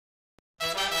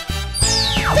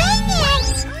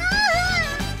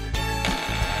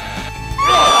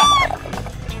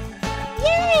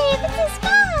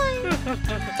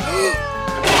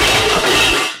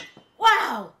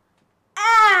Wow!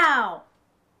 Ow!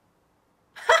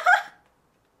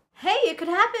 Hey, it could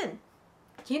happen.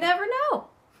 You never know.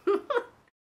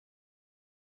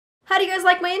 How do you guys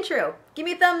like my intro? Give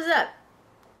me a thumbs up.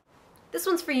 This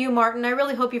one's for you, Martin. I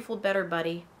really hope you feel better,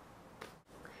 buddy.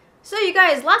 So you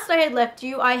guys, last I had left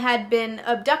you, I had been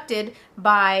abducted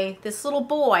by this little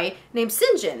boy named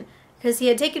SinJin, because he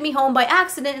had taken me home by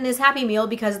accident in his Happy Meal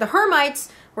because the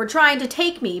Hermites were trying to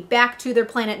take me back to their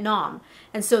planet Nom.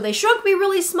 And so they shrunk me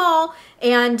really small,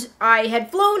 and I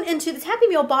had flown into this Happy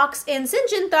Meal box, and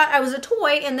SinJin thought I was a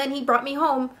toy, and then he brought me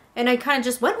home, and I kind of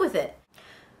just went with it.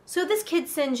 So this kid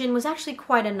SinJin was actually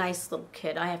quite a nice little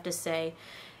kid, I have to say.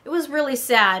 It was really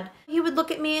sad. He would look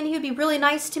at me and he would be really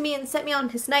nice to me and set me on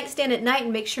his nightstand at night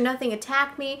and make sure nothing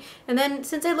attacked me. And then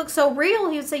since I looked so real,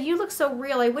 he would say, "You look so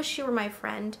real, I wish you were my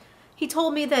friend." He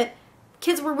told me that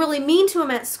kids were really mean to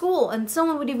him at school, and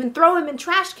someone would even throw him in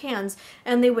trash cans,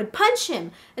 and they would punch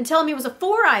him and tell him he was a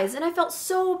Four Eyes. And I felt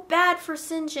so bad for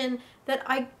SinJin that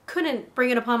I couldn't bring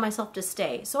it upon myself to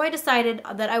stay. So I decided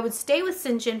that I would stay with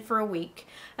SinJin for a week,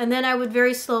 and then I would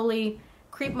very slowly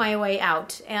creep my way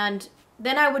out. And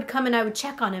then I would come and I would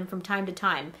check on him from time to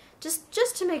time,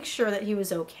 just to make sure that he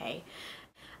was okay.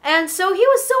 And so he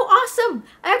was so awesome.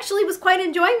 I actually was quite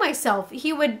enjoying myself.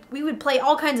 We would play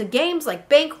all kinds of games like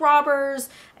bank robbers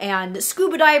and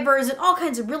scuba divers and all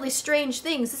kinds of really strange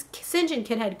things. This SinJin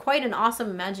kid had quite an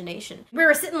awesome imagination. We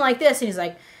were sitting like this, and he's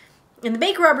like, and the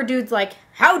bank robber dude's like,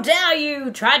 "How dare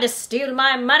you try to steal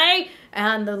my money?"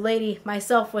 And the lady,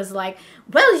 myself, was like,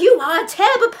 "Well, you are a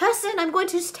terrible person. I'm going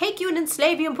to take you and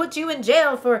enslave you and put you in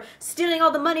jail for stealing all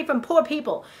the money from poor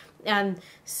people." And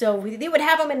so they would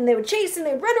have him, and they would chase, and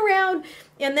they would run around.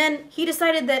 And then he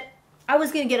decided that I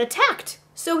was going to get attacked.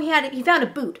 So he found a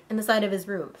boot in the side of his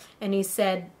room. And he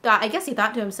said, I guess he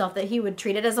thought to himself that he would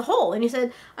treat it as a hole. And he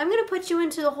said, "I'm going to put you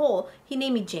into the hole." He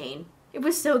named me Jane. It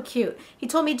was so cute. He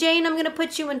told me, "Jane, I'm going to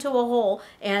put you into a hole,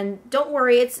 and don't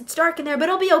worry, it's dark in there, but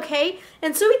it'll be okay."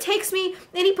 And so he takes me,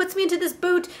 and he puts me into this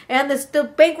boot, and the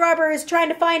bank robber is trying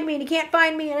to find me, and he can't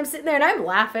find me, and I'm sitting there, and I'm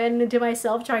laughing to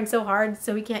myself, trying so hard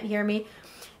so he can't hear me.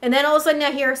 And then all of a sudden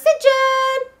I hear,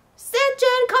 "SinJin!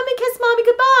 SinJin, come and kiss Mommy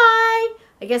goodbye!"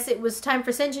 I guess it was time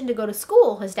for SinJin to go to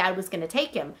school. His dad was going to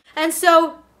take him. And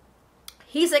so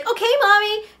he's like, "Okay,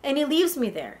 Mommy," and he leaves me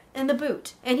there in the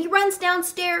boot. And he runs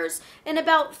downstairs, and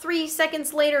about 3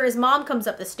 seconds later, his mom comes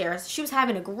up the stairs. She was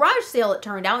having a garage sale, it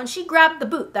turned out, and she grabbed the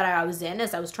boot that I was in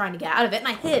as I was trying to get out of it, and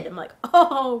I hid. I'm like,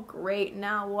 oh, great,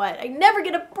 now what? I never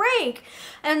get a break.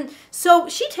 And so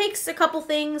she takes a couple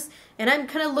things, and I'm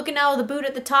kind of looking out of the boot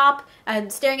at the top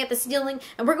and staring at the ceiling,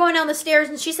 and we're going down the stairs,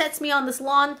 and she sets me on this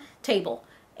lawn table.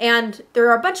 And there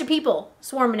are a bunch of people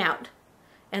swarming out.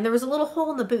 And there was a little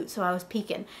hole in the boot, so I was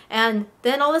peeking. And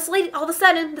then all of a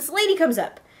sudden, this lady comes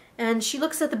up, and she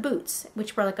looks at the boots,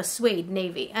 which were like a suede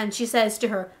navy, and she says to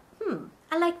her,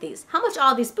 "I like these. How much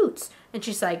are these boots?" And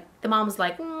she's like, the mom's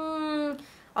like,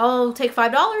 "I'll take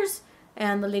 $5.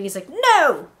 And the lady's like,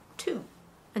 "No, $2.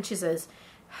 And she says,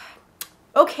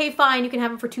 "Okay, fine, you can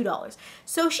have them for $2.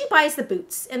 So she buys the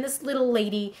boots, and this little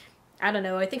lady, I don't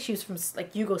know, I think she was from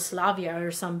like Yugoslavia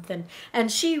or something,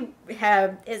 and she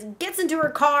gets into her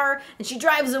car and she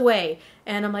drives away.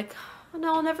 And I'm like, oh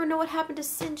no, I'll never know what happened to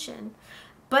SinJin.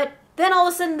 But then all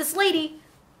of a sudden this lady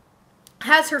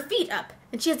has her feet up,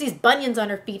 and she has these bunions on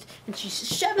her feet, and she's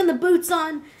shoving the boots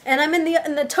on, and I'm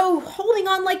in the toe holding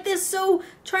on like this, so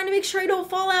trying to make sure I don't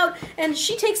fall out. And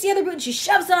she takes the other boot and she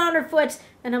shoves it on her foot,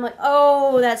 and I'm like,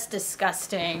 oh, that's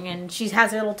disgusting. And she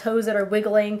has her little toes that are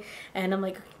wiggling, and I'm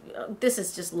like, this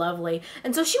is just lovely.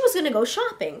 And so she was going to go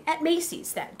shopping at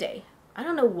Macy's that day. I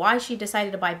don't know why she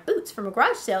decided to buy boots from a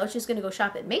garage sale. She's going to go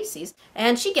shop at Macy's.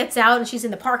 And she gets out, and she's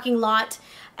in the parking lot,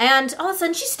 and all of a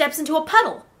sudden she steps into a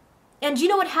puddle. And do you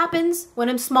know what happens when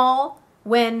I'm small?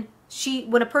 When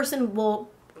a person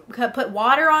will put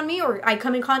water on me, or I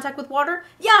come in contact with water?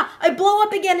 Yeah, I blow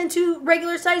up again into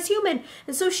regular sized human.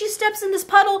 And so she steps in this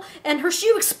puddle, and her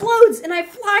shoe explodes, and I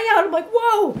fly out. I'm like,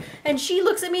 whoa! And she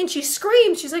looks at me and she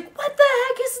screams. She's like, "What the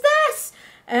heck is this?"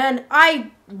 And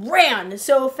I ran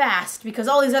so fast because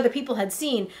all these other people had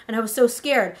seen, and I was so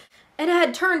scared. And it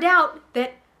had turned out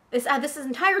that this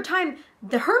entire time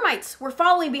the Hermites were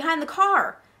following behind the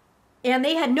car. And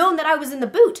they had known that I was in the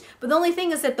boot. But the only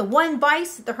thing is that the one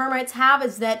vice that the Hermites have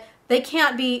is that they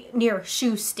can't be near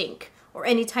shoe stink or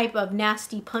any type of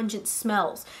nasty, pungent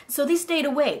smells. So they stayed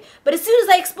away. But as soon as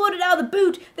I exploded out of the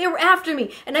boot, they were after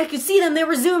me. And I could see them. They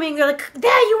were zooming. They're like,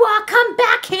 "There you are. Come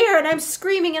back here." And I'm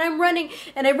screaming and I'm running.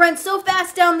 And I run so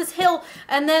fast down this hill.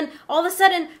 And then all of a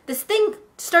sudden, this thing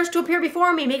starts to appear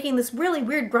before me, making this really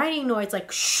weird grinding noise,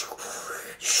 like shoo,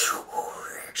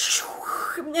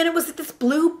 And it was this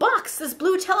blue box, this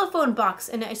blue telephone box.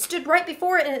 And I stood right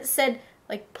before it and it said,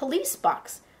 like, police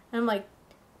box. And I'm like,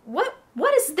 what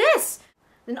is this?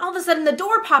 And all of a sudden the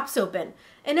door pops open.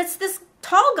 And it's this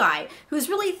tall guy who's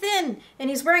really thin. And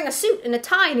he's wearing a suit and a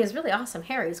tie. And he has really awesome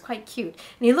hair. He's quite cute.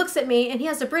 And he looks at me and he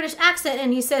has a British accent.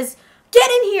 And he says, get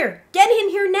in here. Get in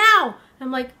here now. And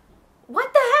I'm like,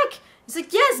 what the heck? He's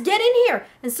like, yes, get in here.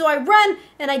 And so I run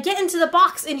and I get into the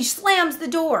box and he slams the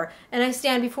door. And I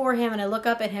stand before him and I look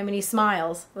up at him and he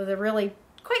smiles with a really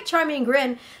quite charming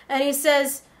grin. And he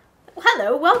says,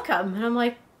 hello, welcome. And I'm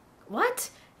like, what?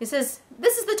 He says,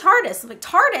 this is the TARDIS. I'm like,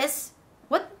 TARDIS?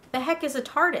 What the heck is a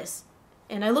TARDIS?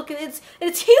 And I look at it, and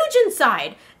it's huge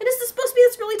inside. And it's supposed to be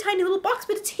this really tiny little box,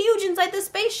 but it's huge inside the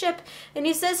spaceship. And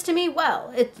he says to me,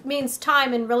 well, it means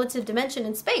time and relative dimension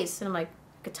in space. And I'm like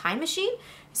a time machine?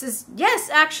 He says, yes,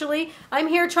 actually, I'm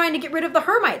here trying to get rid of the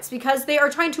Hermites because they are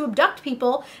trying to abduct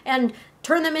people and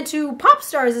turn them into pop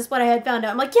stars is what I had found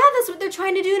out. I'm like, yeah, that's what they're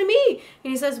trying to do to me.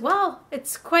 And he says, well,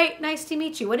 it's quite nice to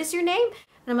meet you. What is your name?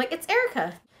 And I'm like, it's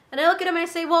Erica. And I look at him and I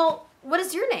say, well, what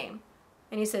is your name?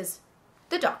 And he says,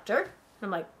 the Doctor. And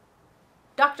I'm like,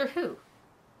 Doctor who?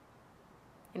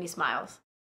 And he smiles.